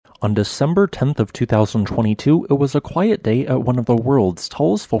On December 10th of 2022, it was a quiet day at one of the world's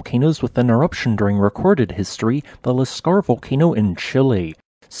tallest volcanoes with an eruption during recorded history, the Lascar Volcano in Chile.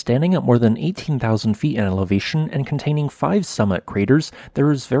 Standing at more than 18,000 feet in elevation and containing 5 summit craters,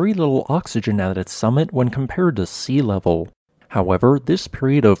 there is very little oxygen at its summit when compared to sea level. However, this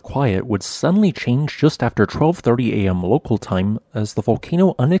period of quiet would suddenly change just after 12:30 a.m. local time as the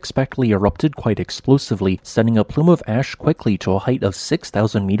volcano unexpectedly erupted quite explosively, sending a plume of ash quickly to a height of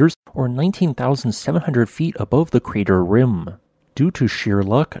 6,000 meters or 19,700 feet above the crater rim. Due to sheer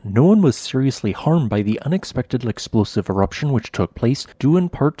luck, no one was seriously harmed by the unexpected explosive eruption which took place due in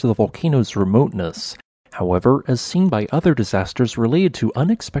part to the volcano's remoteness. However, as seen by other disasters related to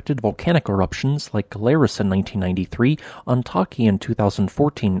unexpected volcanic eruptions like Galeras in 1993, Ontake in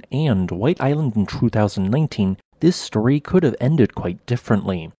 2014, and White Island in 2019, this story could have ended quite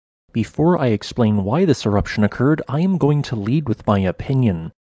differently. Before I explain why this eruption occurred, I am going to lead with my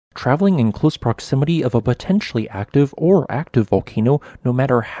opinion. Traveling in close proximity of a potentially active or active volcano, no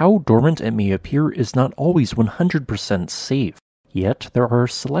matter how dormant it may appear, is not always 100% safe. Yet, there are a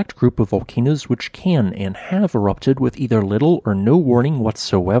select group of volcanoes which can and have erupted with either little or no warning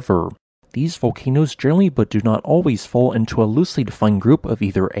whatsoever. These volcanoes generally but do not always fall into a loosely defined group of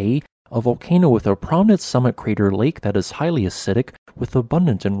either A, a volcano with a prominent summit crater lake that is highly acidic with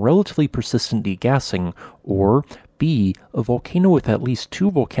abundant and relatively persistent degassing, or B, a volcano with at least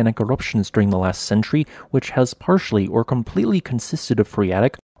 2 volcanic eruptions during the last century which has partially or completely consisted of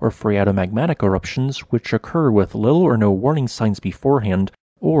phreatic or phreatomagmatic eruptions which occur with little or no warning signs beforehand,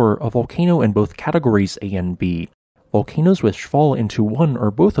 or a volcano in both categories A and B. Volcanoes which fall into one or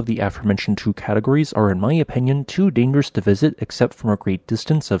both of the aforementioned 2 categories are in my opinion too dangerous to visit except from a great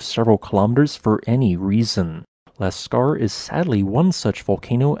distance of several kilometers for any reason. Lascar is sadly one such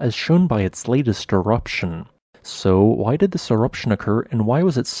volcano as shown by its latest eruption. So, why did this eruption occur and why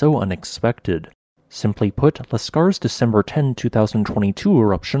was it so unexpected? Simply put, Lascar's December 10, 2022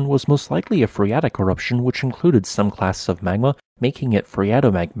 eruption was most likely a phreatic eruption which included some class of magma, making it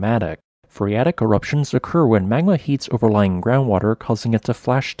phreatomagmatic. Phreatic eruptions occur when magma heats overlying groundwater, causing it to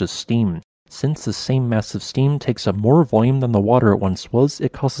flash to steam. Since the same mass of steam takes up more volume than the water it once was,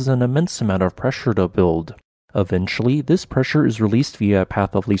 it causes an immense amount of pressure to build. Eventually, this pressure is released via a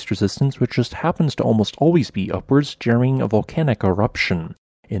path of least resistance which just happens to almost always be upwards, generating a volcanic eruption.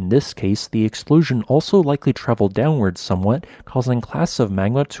 In this case, the explosion also likely traveled downwards somewhat, causing class of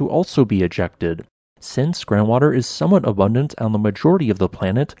magma to also be ejected. Since groundwater is somewhat abundant on the majority of the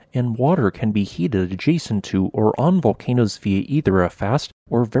planet, and water can be heated adjacent to or on volcanoes via either a fast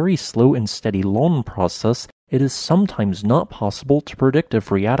or very slow and steady long process, it is sometimes not possible to predict a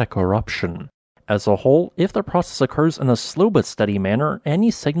phreatic eruption. As a whole, if the process occurs in a slow but steady manner, any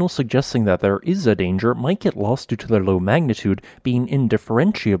signal suggesting that there is a danger might get lost due to their low magnitude, being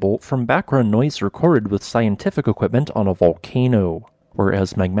indifferentiable from background noise recorded with scientific equipment on a volcano.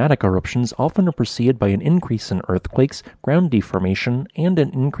 Whereas magmatic eruptions often are preceded by an increase in earthquakes, ground deformation, and an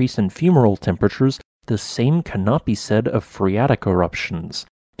increase in fumarole temperatures, the same cannot be said of phreatic eruptions.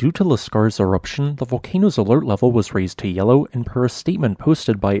 Due to Lascar's eruption, the volcano's alert level was raised to yellow, and per a statement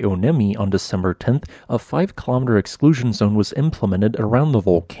posted by ONEMI on December 10th, a 5-kilometer exclusion zone was implemented around the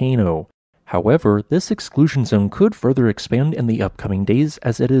volcano. However, this exclusion zone could further expand in the upcoming days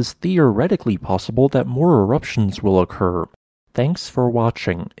as it is theoretically possible that more eruptions will occur. Thanks for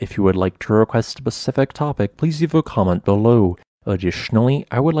watching. If you would like to request a specific topic, please leave a comment below. Additionally,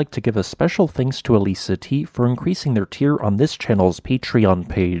 I would like to give a special thanks to Elisa T for increasing their tier on this channel's Patreon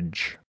page.